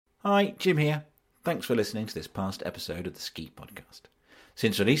Hi, Jim here. Thanks for listening to this past episode of the Ski Podcast.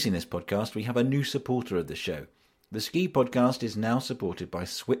 Since releasing this podcast, we have a new supporter of the show. The Ski Podcast is now supported by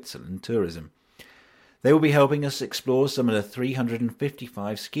Switzerland Tourism. They will be helping us explore some of the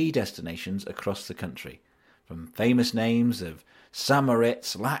 355 ski destinations across the country, from famous names of St.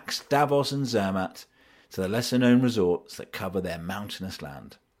 Moritz, Lax, Davos and Zermatt, to the lesser-known resorts that cover their mountainous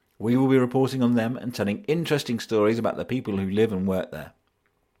land. We will be reporting on them and telling interesting stories about the people who live and work there.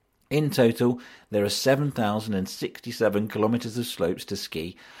 In total, there are 7,067 kilometres of slopes to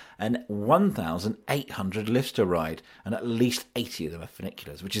ski and 1,800 lifts to ride, and at least 80 of them are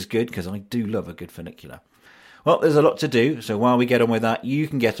funiculars, which is good because I do love a good funicular. Well, there's a lot to do, so while we get on with that, you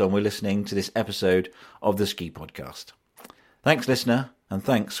can get on with listening to this episode of the Ski Podcast. Thanks, listener, and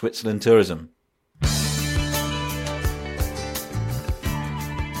thanks, Switzerland Tourism.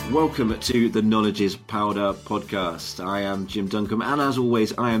 Welcome to the Knowledge is Powder podcast. I am Jim Duncombe, and as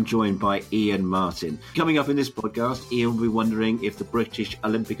always, I am joined by Ian Martin. Coming up in this podcast, Ian will be wondering if the British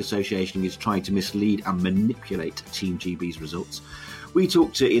Olympic Association is trying to mislead and manipulate Team GB's results. We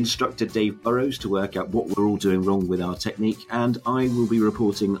talk to instructor Dave Burrows to work out what we're all doing wrong with our technique, and I will be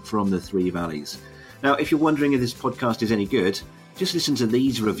reporting from the Three Valleys. Now, if you're wondering if this podcast is any good, just listen to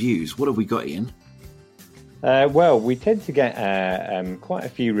these reviews. What have we got, Ian? Well, we tend to get quite a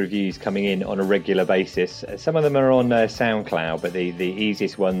few reviews coming in on a regular basis. Some of them are on SoundCloud, but the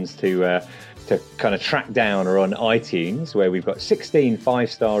easiest ones to kind of track down are on iTunes, where we've got 16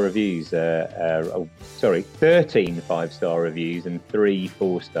 5-star reviews. 13 5-star reviews and 3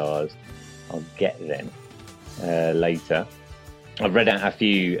 4 stars. I'll get them later. I've read out a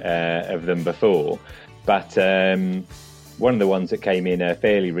few of them before, but one of the ones that came in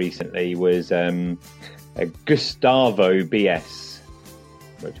fairly recently was Gustavo BS,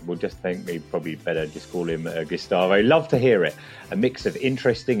 which we'll just think we probably better just call him Gustavo. Love to hear it. A mix of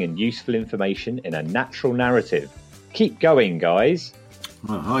interesting and useful information in a natural narrative. Keep going, guys.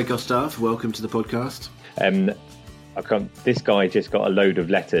 Well, hi, Gustav. Welcome to the podcast. This guy just got a load of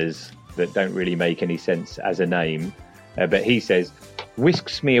letters that don't really make any sense as a name, but he says,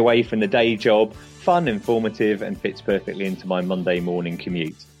 whisks me away from the day job, fun, informative, and fits perfectly into my Monday morning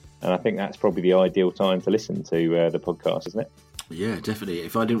commute. And I think that's probably the ideal time to listen to the podcast, isn't it? Yeah, definitely.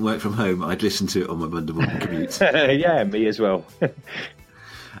 If I didn't work from home, I'd listen to it on my Monday morning commute. Yeah, me as well.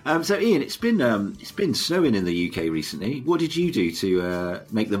 So, Ian, it's been snowing in the UK recently. What did you do to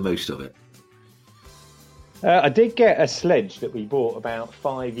make the most of it? I did get a sledge that we bought about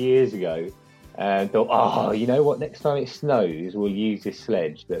 5 years ago. And thought, you know what? Next time it snows, we'll use this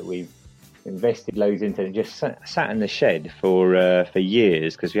sledge that we've invested loads into, and just sat in the shed for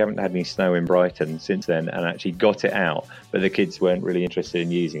years because we haven't had any snow in Brighton since then, and actually got it out, but the kids weren't really interested in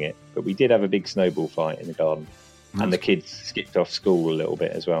using it. But we did have a big snowball fight in the garden. And the kids skipped off school a little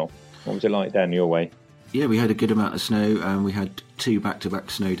bit as well. What was it like down your way? Yeah, we had a good amount of snow, and we had 2 back-to-back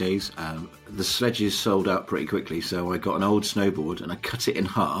snow days. The sledges sold out pretty quickly, so I got an old snowboard and I cut it in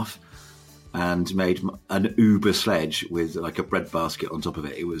half and made an Uber sledge with like a bread basket on top of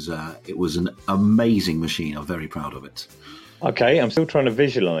it. It was an amazing machine. I'm very proud of it. Okay, I'm still trying to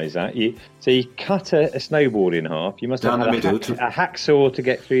visualise that. So you cut a snowboard in half. You must have had a hacksaw to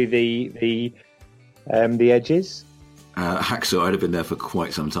get through the edges. Hacksaw, I'd have been there for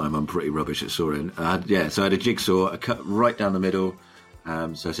quite some time. I'm pretty rubbish at sawing. So I had a jigsaw. I cut right down the middle.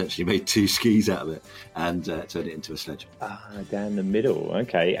 So essentially made 2 skis out of it and turned it into a sledge. Down the middle.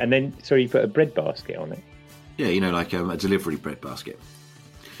 Okay. And then, so you put a bread basket on it? Yeah, like a delivery bread basket.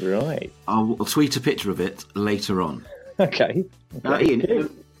 Right. I'll tweet a picture of it later on. Okay. Ian, do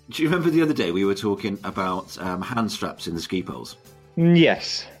you remember the other day we were talking about hand straps in the ski poles?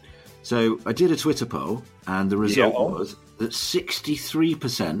 Yes. So I did a Twitter poll, and the result was that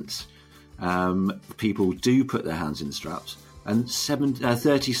 63% people do put their hands in the straps, and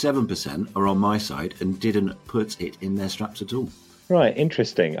 37% are on my side and didn't put it in their straps at all. Right,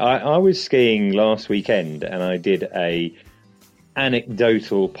 interesting. I was skiing last weekend, and I did a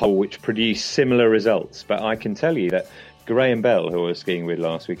anecdotal poll which produced similar results, but I can tell you that Graham Bell, who I was skiing with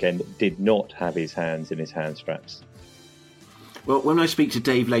last weekend, did not have his hands in his hand straps. Well, when I speak to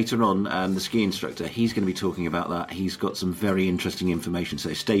Dave later on, the ski instructor, he's going to be talking about that. He's got some very interesting information,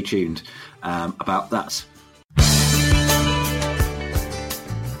 so stay tuned about that.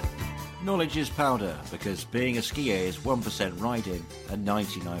 Knowledge is powder, because being a skier is 1% riding and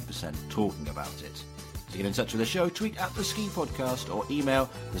 99% talking about it. To get in touch with the show, tweet at The Ski Podcast or email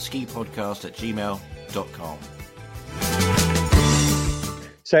theskipodcast@gmail.com.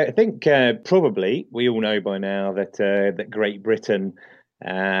 So I think probably we all know by now that Great Britain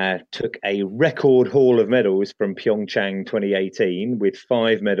took a record haul of medals from Pyeongchang 2018 with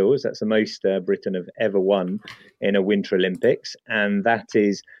 5 medals. That's the most Britain have ever won in a Winter Olympics, and that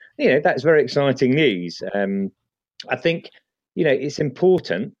is, that's very exciting news. I think, it's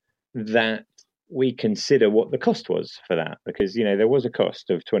important that we consider what the cost was for that, because, there was a cost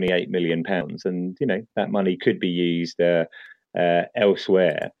of £28 million, and, that money could be used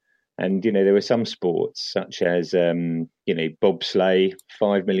elsewhere. And, there were some sports such as, bobsleigh,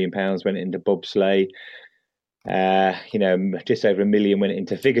 £5 million went into bobsleigh. Just over £1 million went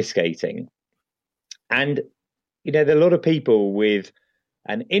into figure skating. And, there are a lot of people with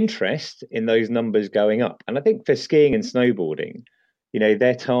an interest in those numbers going up. And I think for skiing and snowboarding,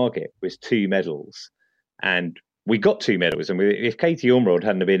 their target was 2 medals. And we got 2 medals. And if Katie Ormerod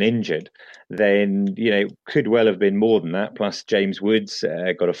hadn't been injured, then, could well have been more than that. Plus, James Woods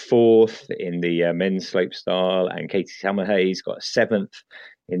got a 4th in the men's slopestyle, and Katie Summerhayes got a 7th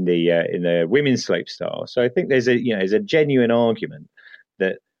in the women's slopestyle. So I think there's a genuine argument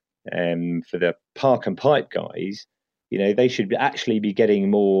that for the park and pipe guys, they should actually be getting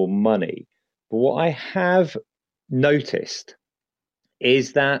more money. But what I have noticed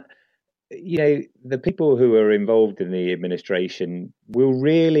is that, the people who are involved in the administration will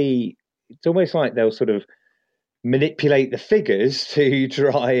really, it's almost like they'll sort of manipulate the figures to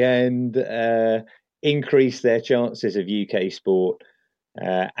try and increase their chances of UK sport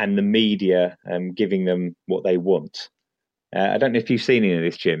and the media giving them what they want. I don't know if you've seen any of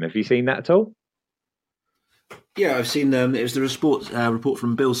this, Jim. Have you seen that at all? Yeah, I've seen it was the report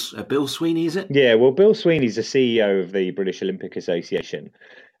from Bill Sweeney, is it? Yeah, well, Bill Sweeney's the CEO of the British Olympic Association,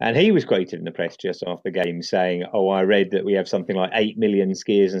 and he was quoted in the press just after the game saying, I read that we have something like 8 million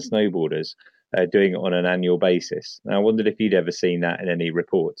skiers and snowboarders doing it on an annual basis. And I wondered if you'd ever seen that in any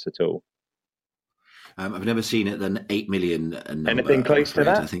reports at all. I've never seen it than 8 million number. Anything close to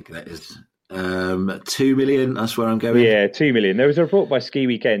that? I think that is 2 million. That's where I'm going. Yeah, 2 million. There was a report by Ski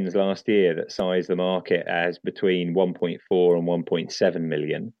Weekends last year that sized the market as between 1.4 and 1.7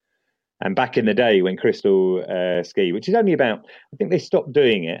 million. And back in the day when Crystal Ski, which is only about, I think they stopped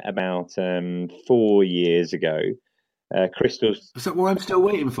doing it about 4 years ago. Crystal's. Is that why I'm still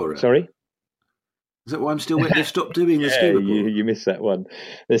waiting for it? Sorry? Is that why I'm still waiting? They've stopped doing the ski report. You missed that one.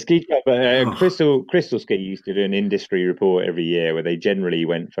 The ski club, Crystal Ski used to do an industry report every year where they generally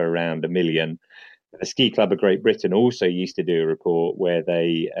went for around 1 million. The Ski Club of Great Britain also used to do a report where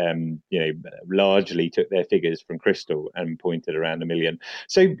they, largely took their figures from Crystal and pointed around 1 million.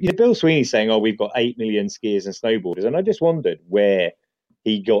 So Bill Sweeney's saying, we've got 8 million skiers and snowboarders. And I just wondered where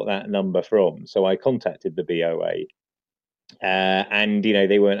he got that number from. So I contacted the BOA. And,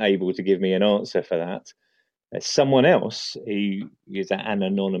 they weren't able to give me an answer for that. Someone else, who is an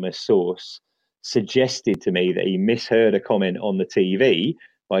anonymous source, suggested to me that he misheard a comment on the TV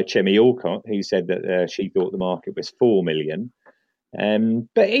by Chemi Alcott, who said that she thought the market was 4 million.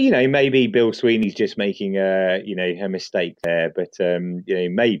 But, maybe Bill Sweeney's just making a mistake there. But,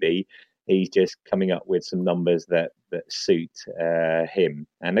 maybe he's just coming up with some numbers that suit him.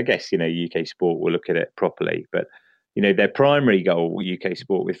 And I guess, UK Sport will look at it properly. But, their primary goal, UK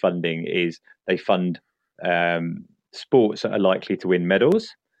Sport, with funding is they fund sports that are likely to win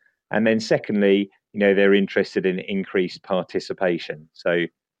medals. And then secondly, they're interested in increased participation. So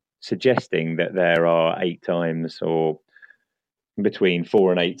suggesting that there are 8 times or between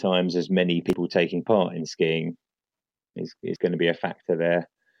 4 and 8 times as many people taking part in skiing is going to be a factor there.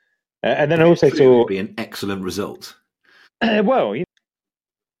 And then also it would be an excellent result.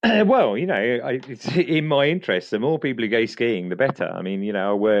 It's in my interest. The more people who go skiing, the better. I mean,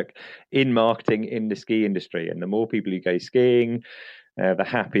 I work in marketing in the ski industry, and the more people who go skiing, the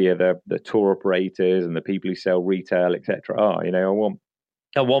happier the tour operators and the people who sell retail, etc. are.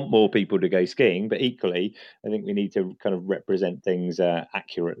 I want more people to go skiing, but equally, I think we need to kind of represent things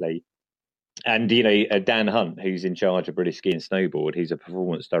accurately. And, Dan Hunt, who's in charge of British Ski and Snowboard, he's a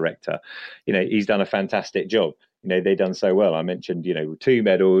performance director, he's done a fantastic job. They've done so well. I mentioned, 2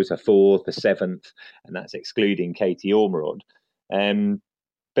 medals, a 4th, a 7th, and that's excluding Katie Ormerod.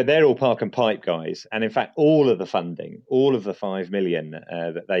 But they're all park and pipe guys. And in fact, all of the funding, all of the 5 million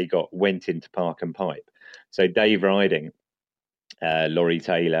that they got went into park and pipe. So Dave Riding, Laurie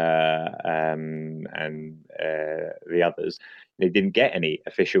Taylor, and the others, they didn't get any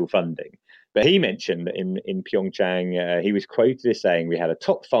official funding. But he mentioned that in Pyeongchang, he was quoted as saying we had a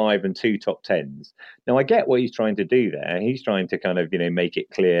top 5 and 2 top 10s. Now, I get what he's trying to do there. He's trying to kind of, make it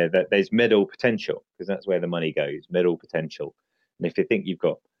clear that there's medal potential, because that's where the money goes, medal potential. And if you think you've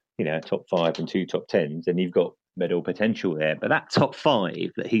got, a top 5 and 2 top 10s, then you've got medal potential there. But that top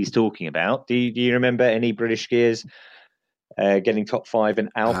 5 that he's talking about, do you remember any British skiers getting top 5 in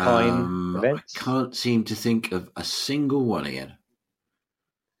alpine events? I can't seem to think of a single one again.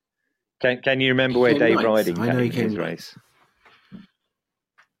 Can you remember where Dave ninth. Riding I know he came in came his race?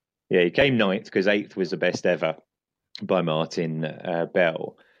 Yeah, he came 9th because 8th was the best ever by Martin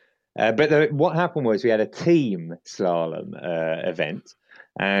Bell. But what happened was we had a team slalom event,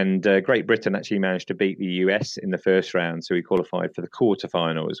 and Great Britain actually managed to beat the US in the first round, so we qualified for the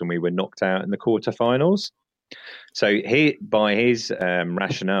quarterfinals, and we were knocked out in the quarterfinals. So by his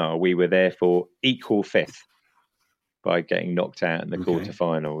rationale, we were therefore equal 5th by getting knocked out in the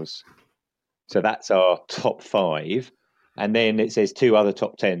quarterfinals. So that's our top 5. And then it says 2 other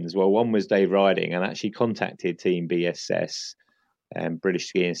top 10s. Well, one was Dave Riding, and actually contacted Team BSS, British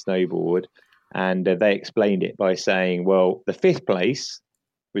Ski and Snowboard, and they explained it by saying, well, the 5th place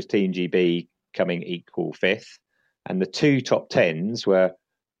was Team GB coming equal 5th, and the 2 top 10s were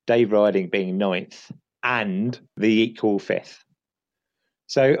Dave Riding being 9th and the equal 5th.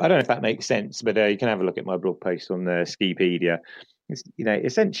 So I don't know if that makes sense, but you can have a look at my blog post on the Skipedia.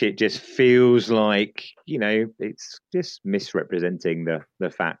 Essentially, it just feels like, it's just misrepresenting the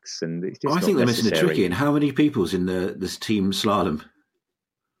facts, and it's just. I think they're missing a tricky. And how many people's in this team slalom?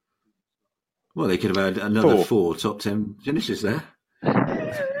 Well, they could have had another 4 top 10 finishes there.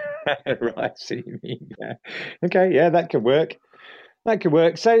 Right, so you mean, yeah. Okay, yeah, that could work.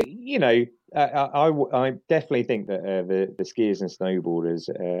 So, I definitely think that the skiers and snowboarders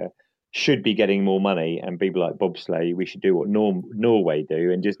should be getting more money, and people like bobsleigh, we should do what Norway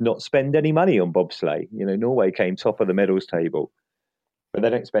do and just not spend any money on bobsleigh. Norway came top of the medals table, but they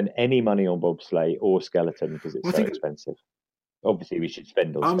don't spend any money on bobsleigh or skeleton because it's so expensive. Obviously, we should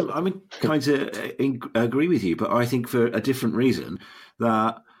spend on skeleton. I'm kind of agree with you, but I think for a different reason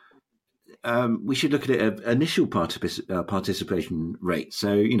that we should look at it at initial participation rate.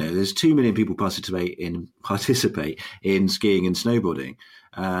 So, there's 2 million people participate in skiing and snowboarding.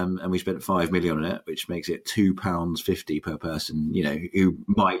 And we spent 5 million on it, which makes it £2.50 per person, who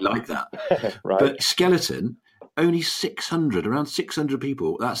might like that. Right. But skeleton, only around 600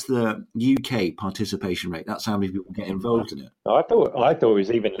 people. That's the UK participation rate. That's how many people get involved in it. I thought it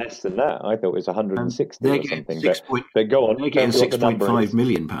was even less than that. I thought it was 160 or something. But go on. They're getting £6.5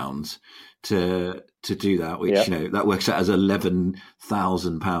 million to do that, which that works out as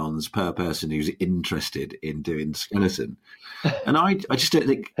 £11,000 per person who's interested in doing skeleton. And I just don't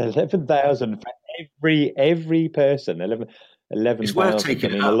think 11,000 for every person. 11,000. It's worth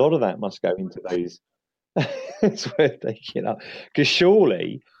taking a lot of that must go into those. It's worth taking up because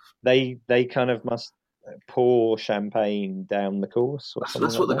surely they kind of must pour champagne down the course.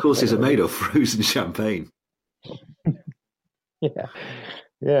 That's what the courses are made of, frozen champagne. Yeah.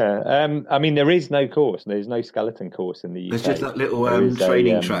 I mean, there is no course. There's no skeleton course in the UK. There's just that little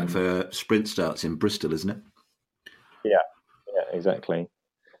training track for sprint starts in Bristol, isn't it? Yeah, exactly.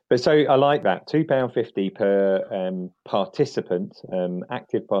 But so I like that £2.50 per participant,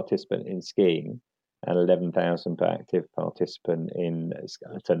 active participant in skiing, and 11,000 per active participant in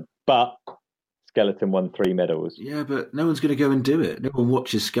skeleton. But skeleton won 3 medals. Yeah, but no one's going to go and do it. No one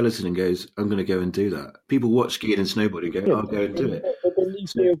watches skeleton and goes, I'm going to go and do that. People watch skiing and snowboarding and go, I'll go and do it.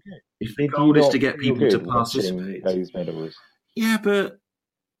 So if the goal is to get people to participate, those medals. Yeah, but,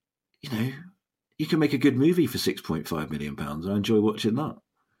 you can make a good movie for £6.5 million. I enjoy watching that.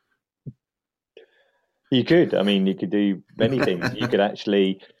 You could. I mean, you could do many things. You could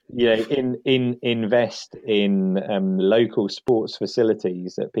actually, invest in local sports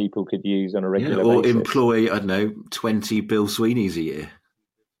facilities that people could use on a regular basis. Or employ, 20 Bill Sweeneys a year.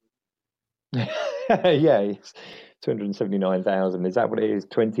 It's 279,000. Is that what it is?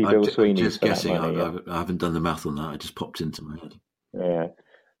 20 Bill Sweeneys. Just guessing. Money, I haven't done the math on that. It just popped into my head. Yeah.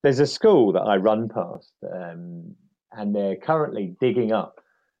 There's a school that I run past, and they're currently digging up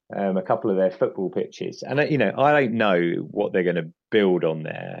a couple of their football pitches. And, I don't know what they're going to build on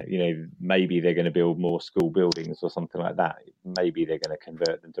there. Maybe they're going to build more school buildings or something like that. Maybe they're going to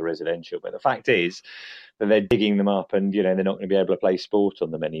convert them to residential. But the fact is that they're digging them up and, they're not going to be able to play sport on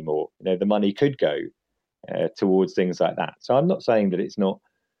them anymore. The money could go towards things like that. So I'm not saying that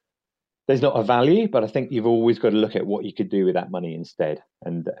there's not a value, but I think you've always got to look at what you could do with that money instead.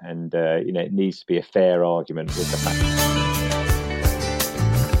 And it needs to be a fair argument with the facts.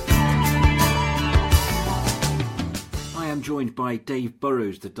 I'm joined by Dave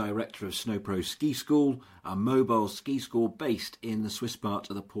Burrows, the director of Snowpro Ski School, a mobile ski school based in the Swiss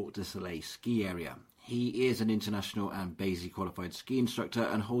part of the Port de Soleil ski area. He is an international and BASI qualified ski instructor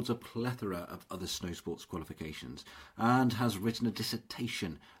and holds a plethora of other snow sports qualifications, and has written a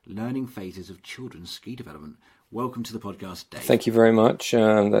dissertation, Learning Phases of Children's Ski Development, Welcome to the podcast, Dave. Thank you very much.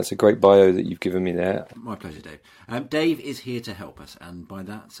 That's a great bio that you've given me there. My pleasure, Dave. Dave is here to help us, and by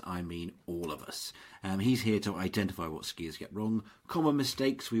that I mean all of us. He's here to identify what skiers get wrong, common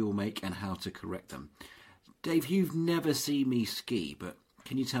mistakes we all make, and how to correct them. Dave, you've never seen me ski, but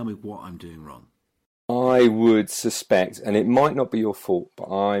can you tell me what I'm doing wrong? I would suspect, and it might not be your fault, but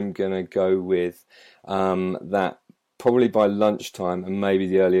I'm going to go with that probably by lunchtime and maybe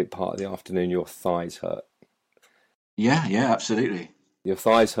the earlier part of the afternoon, your thighs hurt. Yeah, absolutely. Your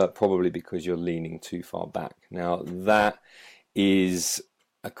thighs hurt probably because you're leaning too far back. Now, that is,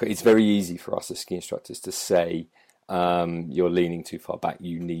 it's very easy for us as ski instructors to say, you're leaning too far back,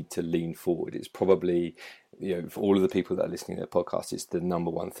 you need to lean forward. It's probably, for all of the people that are listening to the podcast, it's the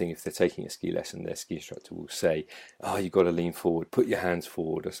number one thing. If they're taking a ski lesson, their ski instructor will say, you've got to lean forward, put your hands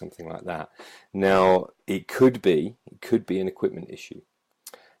forward or something like that. Now, it could be an equipment issue.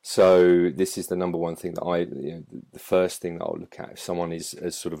 So this is the number one thing that the first thing that I'll look at if someone is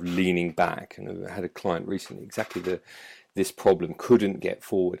sort of leaning back. And I had a client recently, exactly this problem, couldn't get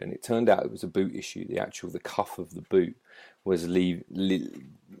forward, and it turned out it was a boot issue. The cuff of the boot was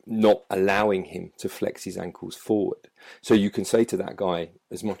not allowing him to flex his ankles forward. So you can say to that guy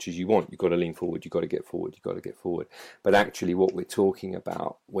as much as you want, you've got to lean forward, you've got to get forward, you've got to get forward. But actually what we're talking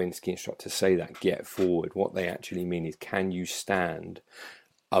about when ski instructors say that, get forward, what they actually mean is, can you stand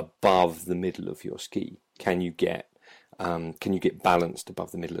above the middle of your ski? Can you get balanced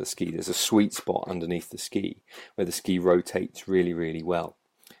above the middle of the ski? There's a sweet spot underneath the ski where the ski rotates really, really well.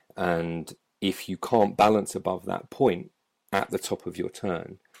 And if you can't balance above that point at the top of your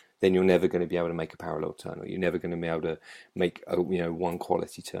turn, then you're never going to be able to make a parallel turn, or you're never going to be able to make one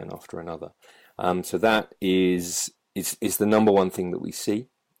quality turn after another. So that is the number one thing that we see.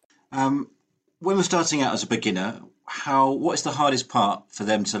 When we're starting out as a beginner, what is the hardest part for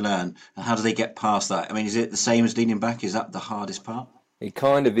them to learn, and how do they get past that? I mean, is it the same as leaning back? Is that the hardest part? It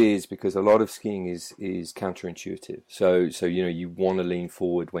kind of is, because a lot of skiing is counterintuitive. So you want to lean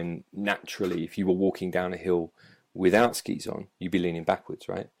forward when naturally, if you were walking down a hill without skis on, you'd be leaning backwards,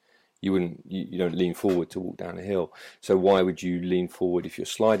 right? You don't lean forward to walk down a hill. So why would you lean forward if you're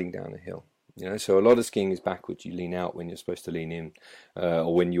sliding down a hill? So a lot of skiing is backwards. You lean out when you're supposed to lean in,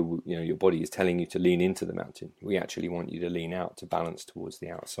 or when your body is telling you to lean into the mountain. We actually want you to lean out to balance towards the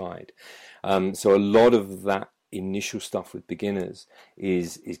outside. So a lot of that initial stuff with beginners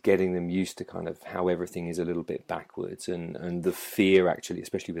is getting them used to kind of how everything is a little bit backwards, and the fear, actually,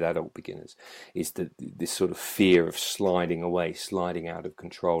 especially with adult beginners, is this sort of fear of sliding away, sliding out of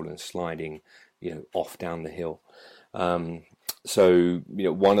control, and sliding off down the hill. So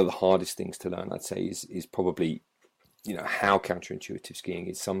one of the hardest things to learn, I'd say, is probably how counterintuitive skiing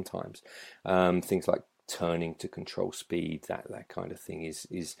is sometimes. Things like turning to control speed, that kind of thing is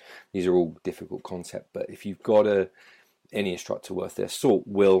these are all difficult concepts. But if you've got any instructor worth their salt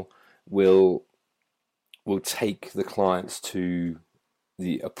will take the clients to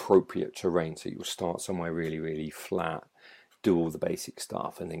the appropriate terrain. So you'll start somewhere really, really flat, do all the basic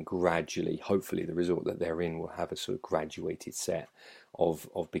stuff, and then gradually, hopefully the resort that they're in will have a sort of graduated set of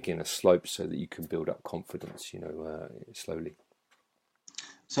beginner slopes, so that you can build up confidence slowly.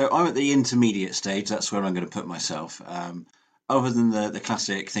 So I'm at the intermediate stage. That's where I'm going to put myself. Other than the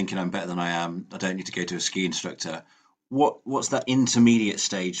classic thinking I'm better than I am, I don't need to go to a ski instructor. What's that intermediate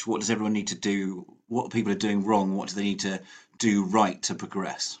stage? What does everyone need to do? What people are doing wrong? What do they need to do right to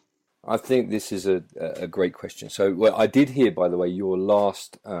progress? I think this is a great question. So, I did hear, by the way, your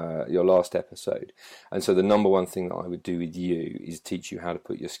last episode, and so the number one thing that I would do with you is teach you how to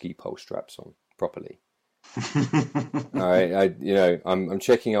put your ski pole straps on properly. All right, I'm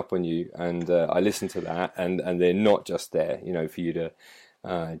checking up on you, and I listened to that, and they're not just there, for you to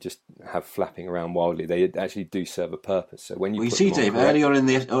just have flapping around wildly. They actually do serve a purpose. So when you see, Dave, earlier on in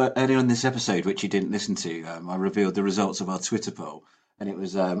this episode, which you didn't listen to, I revealed the results of our Twitter poll, and it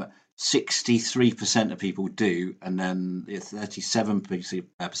was 63% of people do, and then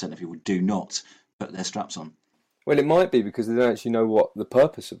 37% of people do not put their straps on. Well, it might be because they don't actually know what the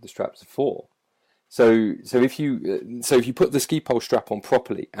purpose of the straps are for. So if you put the ski pole strap on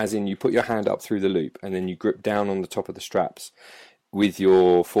properly, as in you put your hand up through the loop and then you grip down on the top of the straps with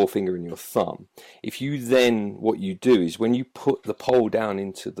your forefinger and your thumb, what you do is when you put the pole down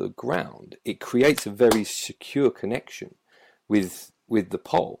into the ground, it creates a very secure connection with the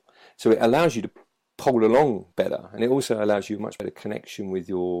pole. So it allows you to pole along better, and it also allows you a much better connection with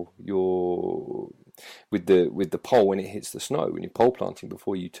with the pole when it hits the snow, when you're pole planting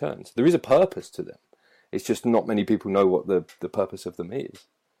before you turn. So there is a purpose to them. It's just not many people know what the purpose of them is.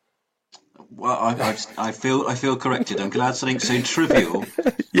 Well, I feel corrected. I'm glad something so trivial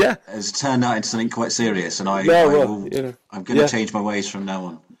Yeah. has turned out into something quite serious, and I'm going to change my ways from now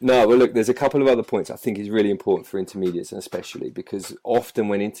on. No, well, look, there's a couple of other points I think is really important for intermediates, and especially because often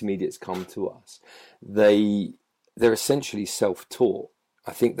when intermediates come to us, they're essentially self-taught.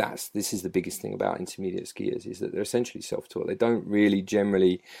 I think this is the biggest thing about intermediate skiers, is that they're essentially self-taught. They don't really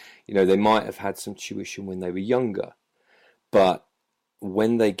generally, they might have had some tuition when they were younger, but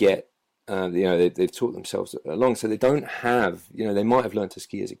when they get, they've taught themselves along, so they don't have, they might have learned to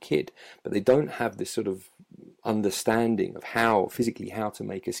ski as a kid, but they don't have this sort of understanding of how to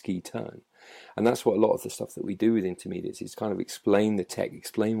make a ski turn. And that's what a lot of the stuff that we do with intermediates is kind of explain the tech,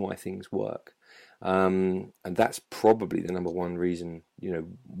 explain why things work. And that's probably the number one reason,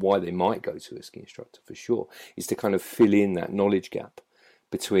 why they might go to a ski instructor for sure, is to kind of fill in that knowledge gap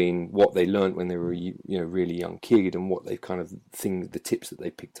between what they learned when they were really young kid and what they've kind of the tips that they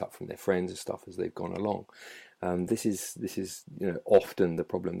picked up from their friends and stuff as they've gone along. This is often the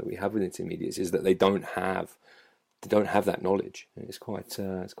problem that we have with intermediates, is that they don't have that knowledge. And it's quite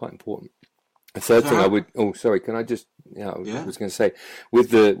important. A third thing I would. Oh, sorry. Can I just? I was going to say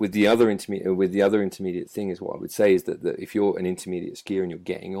with the other intermediate thing is what I would say is that if you're an intermediate skier and you're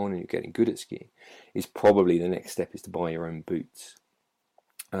getting on and you're getting good at skiing, is probably the next step is to buy your own boots.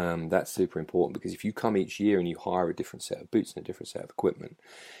 That's super important, because if you come each year and you hire a different set of boots and a different set of equipment,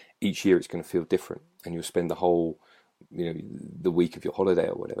 each year it's going to feel different, and you'll spend the whole, the week of your holiday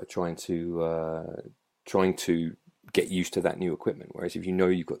or whatever trying to get used to that new equipment. Whereas if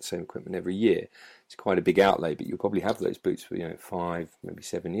you've got the same equipment every year, it's quite a big outlay, but you'll probably have those boots for 5, maybe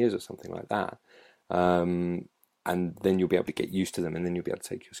 7 years or something like that, and then you'll be able to get used to them, and then you'll be able to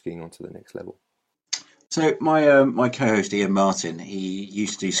take your skiing on to the next level. So my co-host Ian Martin, he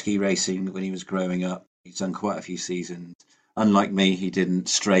used to do ski racing when he was growing up. He's done quite a few seasons. Unlike me, he didn't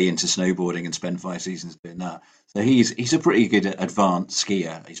stray into snowboarding and spend 5 seasons doing that. So he's a pretty good advanced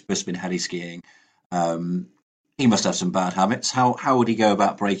skier. He's just been heli skiing. He must have some bad habits. How would he go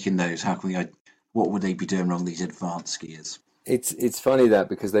about breaking those? What would they be doing wrong, these advanced skiers? It's funny that,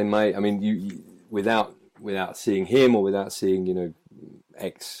 because they may. I mean, you without seeing him or without seeing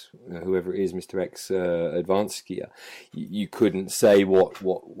X, whoever it is, Mr. X, advanced skier, you couldn't say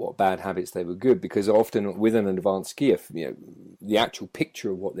what bad habits they were good, because often with an advanced skier, the actual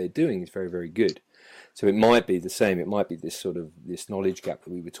picture of what they're doing is very, very good. So it might be the same. It might be this knowledge gap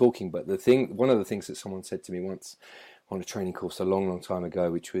that we were talking. But one of the things that someone said to me once on a training course a long, long time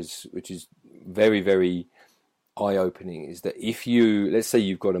ago, which is very, very eye-opening, is that if let's say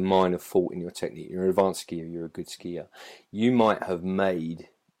you've got a minor fault in your technique, you're an advanced skier, you're a good skier, you might have made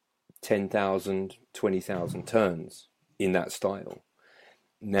 10,000, 20,000 turns in that style.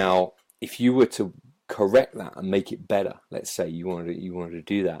 Now, if you were to correct that and make it better, let's say you wanted to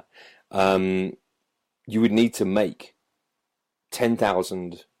do that, you would need to make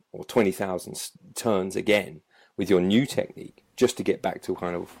 10,000 or 20,000 turns again with your new technique just to get back to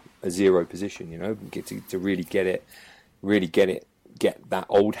kind of a zero position, get to really get that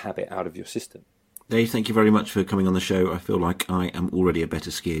old habit out of your system. Dave, thank you very much for coming on the show. I feel like I am already a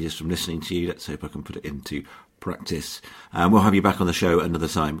better skier just from listening to you. Let's hope I can put it into practice. We'll have you back on the show another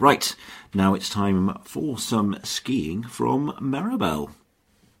time. Right, now it's time for some skiing from Maribel.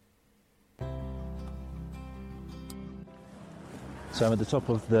 So I'm at the top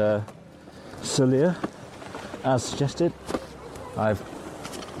of the Sullier, as suggested. I've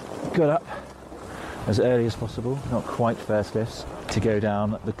got up as early as possible, not quite first lifts, to go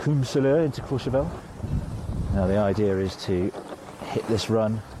down the Coombe-Sullier into Courchevel. Now the idea is to hit this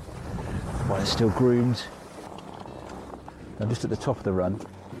run while it's still groomed. I'm just at the top of the run,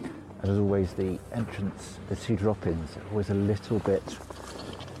 and as always the entrance, the 2 drop-ins, are always a little bit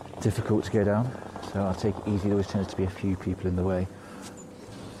difficult to go down, so I'll take it easy. There always tends to be a few people in the way.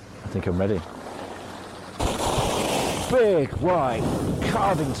 I think I'm ready. Big, wide,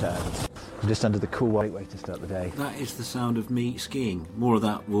 carving turns. I'm just under the cool white way to start the day. That is the sound of me skiing. More of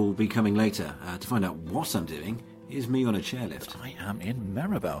that will be coming later. To find out what I'm doing is me on a chairlift. I am in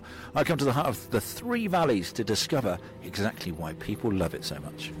Maribel. I come to the heart of the Three Valleys to discover exactly why people love it so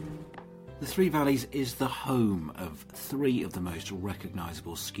much. The Three Valleys is the home of 3 of the most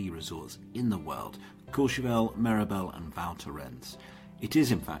recognisable ski resorts in the world: Courchevel, Maribel and Val Thorens. It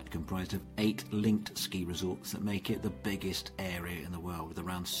is in fact comprised of 8 linked ski resorts that make it the biggest area in the world, with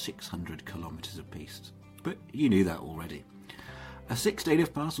around 600 kilometres of piste. But you knew that already. A 6-day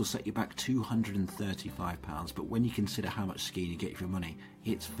lift pass will set you back £235, but when you consider how much skiing you get for your money,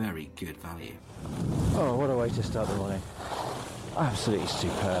 it's very good value. Oh, what a way to start the morning. Absolutely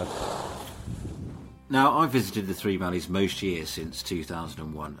superb. Now, I've visited the Three Valleys most years since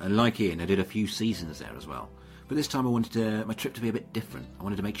 2001, and like Ian, I did a few seasons there as well. But this time I wanted my trip to be a bit different. I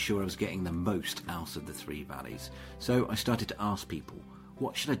wanted to make sure I was getting the most out of the Three Valleys. So I started to ask people,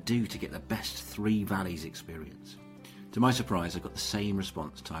 what should I do to get the best Three Valleys experience? To my surprise, I got the same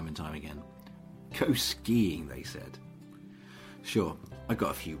response time and time again. Go skiing, they said. Sure, I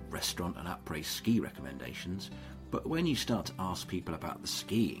got a few restaurant and après ski recommendations, but when you start to ask people about the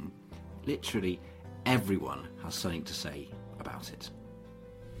skiing, literally everyone has something to say about it.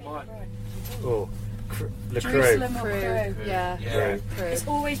 Oh, the Crew. Jerusalem or Crew, yeah. Crew. It's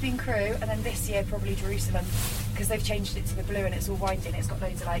always been Crew, and then this year probably Jerusalem, because they've changed it to the blue and it's all winding. It's got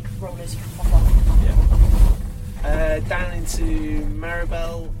loads of like rollers you can pop off. Down into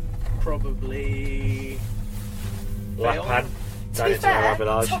Maribel, probably Lappan. To be fair,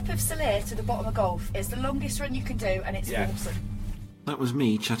 top of Salir to the bottom of Golf is the longest run you can do, and it's awesome. That was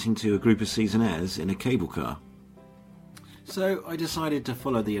me chatting to a group of seasonaires in a cable car. So I decided to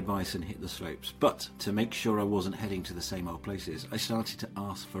follow the advice and hit the slopes, but to make sure I wasn't heading to the same old places, I started to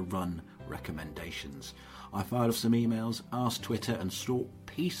ask for run recommendations. I fired off some emails, asked Twitter, and sought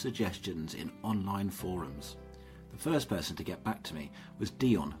piece suggestions in online forums. The first person to get back to me was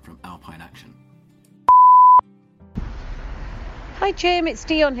Dion from Alpine Action. Hi Jim, it's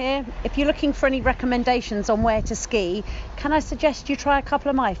Dion here. If you're looking for any recommendations on where to ski, can I suggest you try a couple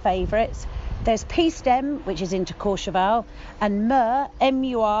of my favourites? There's Piste M, which is into Courchevel, and Mur,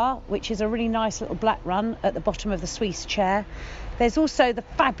 M-U-R, which is a really nice little black run at the bottom of the Suisse chair. There's also the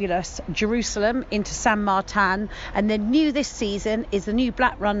fabulous Jerusalem into Saint Martin, and then new this season is the new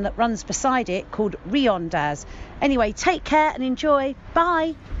black run that runs beside it called Riondaz. Anyway, take care and enjoy.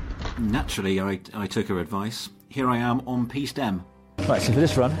 Bye. Naturally, I took her advice. Here I am on Piste M. Right, so for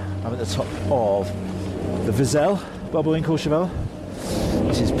this run, I'm at the top of the Vizelle, bubble in Courchevel.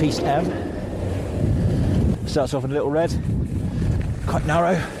 This is Piste M. Starts off in a little red, quite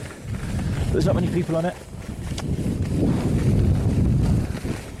narrow, but there's not many people on it.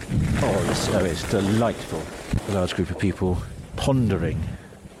 Oh, the snow is delightful. A large group of people pondering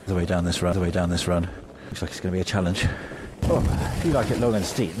the way down this run. Looks like it's going to be a challenge. Oh, if you like it long and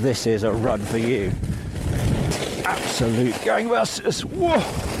steep, this is a run for you. Absolute gangbusters. Whoa!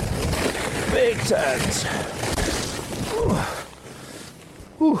 Big turns.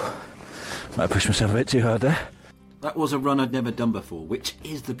 Ooh. Might have pushed myself a bit too hard there. That was a run I'd never done before, which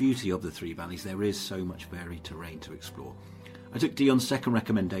is the beauty of the Three Valleys. There is so much varied terrain to explore. I took Dion's second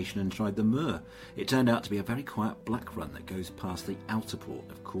recommendation and tried the Mur. It turned out to be a very quiet black run that goes past the outer port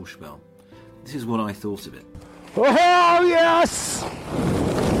of Courchevel. This is what I thought of it. Oh, yes!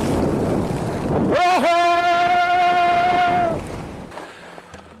 Oh!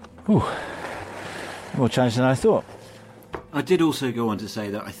 Ooh. More challenge than I thought. I did also go on to say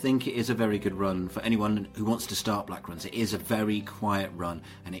that I think it is a very good run for anyone who wants to start black runs. It is a very quiet run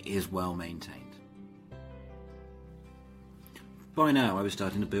and it is well maintained. By now I was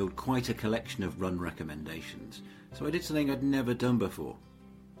starting to build quite a collection of run recommendations, so I did something I'd never done before.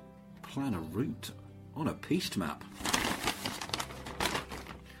 Plan a route on a piste map.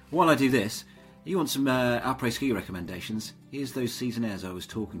 While I do this, you want some après ski recommendations? Here's those seasonaires I was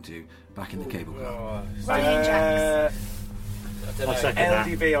talking to back in the cable car. Rolling Jacks. I'll second that.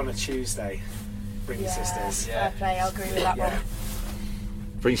 LDV on a Tuesday. Bring Your Sisters. Fair play, I'll agree with that one.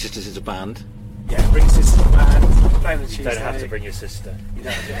 Bring Sisters is a band. Yeah, Bring Sisters is a band. Play on a Tuesday. Don't have to bring your sister. You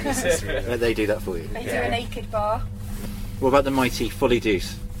don't have to bring your sister. They do that for you. They do a naked bar. What about the mighty Folly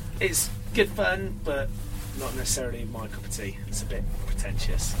Deuce? It's good fun, but not necessarily my cup of tea. It's a bit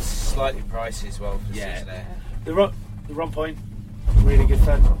pretentious. Slightly pricey as well for seasonaire. The Run Point, really good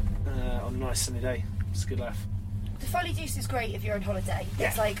fun on a nice sunny day. It's a good laugh. The Folly Deuce is great if you're on holiday. Yeah.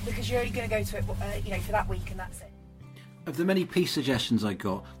 It's like, because you're only going to go to it, for that week and that's it. Of the many piece suggestions I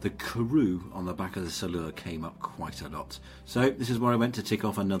got, the Karoo on the back of the Salur came up quite a lot. So this is where I went to tick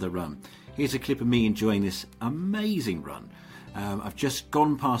off another run. Here's a clip of me enjoying this amazing run. I've just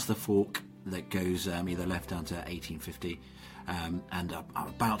gone past the fork that goes either left down to 1850 and I'm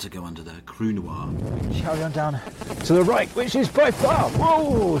about to go under the Cru Noir. Carry on down to the right, which is by far,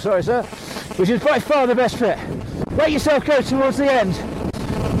 whoa, sorry sir, which is by far the best bit. Let yourself go towards the end.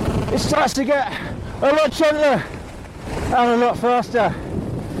 It starts to get a lot gentler and a lot faster.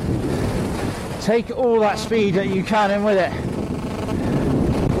 Take all that speed that you can in with it.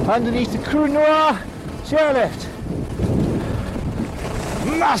 Underneath the Cru Noir, chairlift.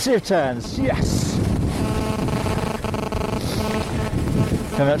 Massive turns, yes.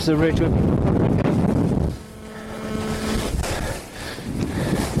 Coming up to the ridge.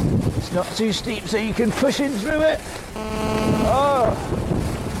 It's not too steep so you can push in through it. Oh,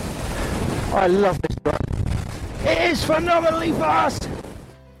 I love this run. It is phenomenally fast!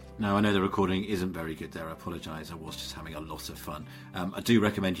 Now, I know the recording isn't very good there. I apologise. I was just having a lot of fun. I do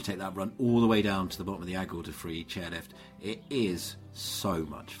recommend you take that run all the way down to the bottom of the Agor de Free chairlift. It is so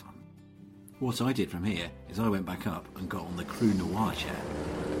much fun. What I did from here is I went back up and got on the Crew Noir chair.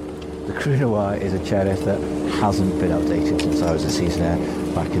 The Crew Noir is a chairlift that hasn't been updated since I was a seasonaire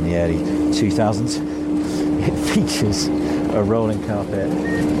back in the early 2000s. It features a rolling carpet,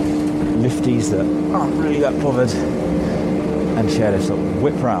 lifties that aren't really that bothered, and chairlifts that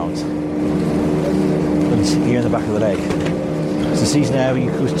whip round and tip you in the back of the leg. It's a seasonaire, we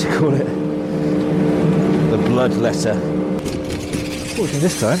used to call it the blood letter. Fortunately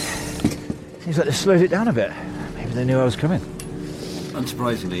this time, seems like they slowed it down a bit. Maybe they knew I was coming.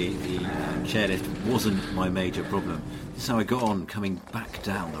 Unsurprisingly, the chairlift wasn't my major problem. This is how I got on coming back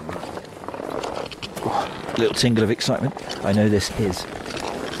down the run. Oh, little tingle of excitement. I know this is...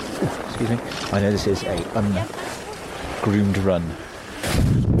 excuse me. I know this is a ungroomed run.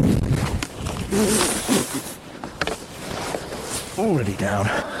 Already down.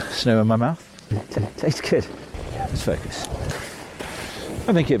 Snow in my mouth. Tastes good. Let's focus.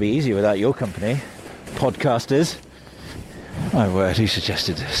 I think it'd be easier without your company, podcasters. My word, who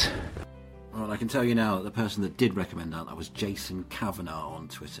suggested this? Well, I can tell you now that the person that did recommend that was Jason Kavanagh on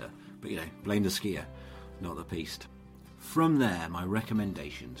Twitter. But, blame the skier, not the piste. From there, my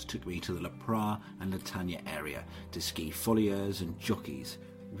recommendations took me to the La Pra and Latania area to ski folieurs and jockeys,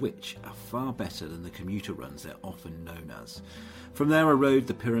 which are far better than the commuter runs they're often known as. From there, I rode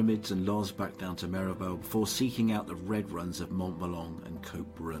the Pyramids and Loz back down to Meribel before seeking out the red runs of Montmelon and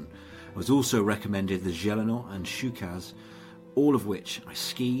Cope Brun. I was also recommended the Gélinas and Choucas, all of which I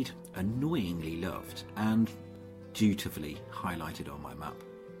skied, annoyingly loved, and dutifully highlighted on my map.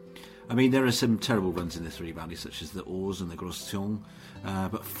 I mean, there are some terrible runs in the Three Valleys, such as the Ors and the Gros Tion,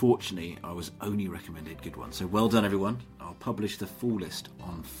 but fortunately I was only recommended good ones. So well done, everyone. I'll publish the full list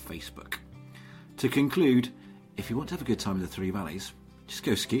on Facebook. To conclude, if you want to have a good time in the Three Valleys, just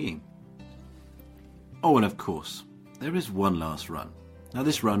go skiing. Oh, and of course, there is one last run. Now,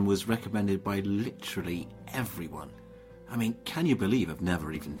 this run was recommended by literally everyone. I mean, can you believe I've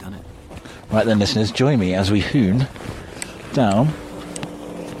never even done it? Right then, listeners, join me as we hoon down...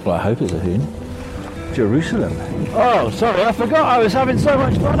 well, I hope it's a hoon. Jerusalem. Oh, sorry, I forgot. I was having so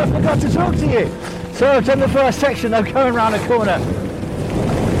much fun. I forgot to talk to you. So I've done the first section. I'm going round a corner.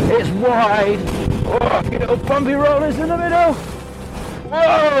 It's wide. Oh, a few little bumpy rollers in the middle.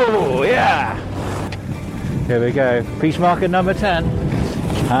 Whoa, yeah. Here we go. Piece marker number 10.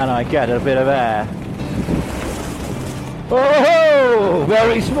 And I get a bit of air. Oh,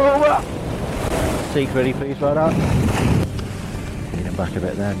 very small but secretly pleased by that. Leaning back a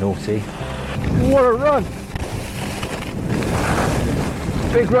bit there, naughty. What a run!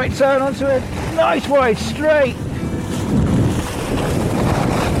 Big right turn onto it. Nice wide straight.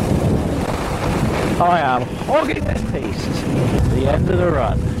 I am hogging this piece to the end of the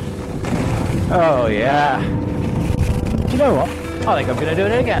run. Oh yeah. Do you know what? I think I'm going to do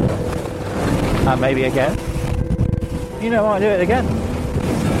it again. And maybe again. You know what? I'll do it again.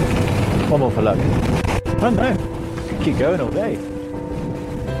 One more for luck. I don't know. Keep going all day.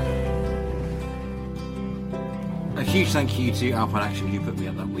 A huge thank you to Alpine Action who put me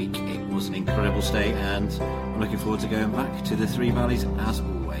up that week. It was an incredible stay, and I'm looking forward to going back to the Three Valleys as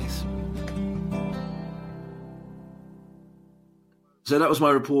always. So that was my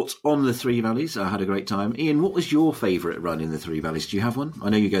report on the Three Valleys. I had a great time. Ian, what was your favourite run in the Three Valleys? Do you have one? I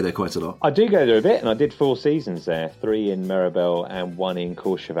know you go there quite a lot. I do go there a bit, and I did 4 seasons there, 3 in Meribel and 1 in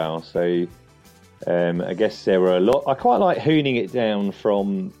Courchevel. So I guess there were a lot. I quite like hooning it down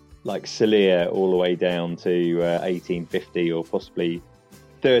from like Cellier all the way down to 1850 or possibly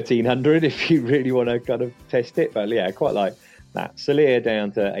 1300 if you really want to kind of test it. But yeah, I quite like that. Cellier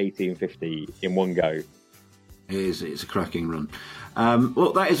down to 1850 in one go. It's a cracking run.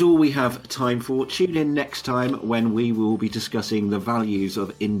 Well, that is all we have time for. Tune in next time when we will be discussing the values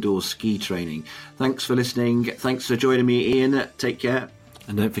of indoor ski training. Thanks for listening. Thanks for joining me, Ian. Take care.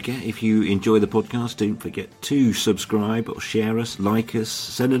 And don't forget, if you enjoy the podcast, don't forget to subscribe or share us, like us,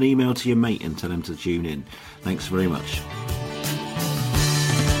 send an email to your mate and tell him to tune in. Thanks very much.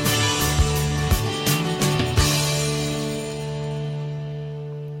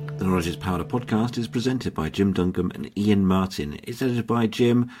 The Knowledge is Powder podcast is presented by Jim Duncombe and Ian Martin. It's edited by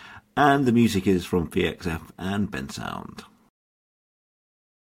Jim, and the music is from VXF and Ben Sound.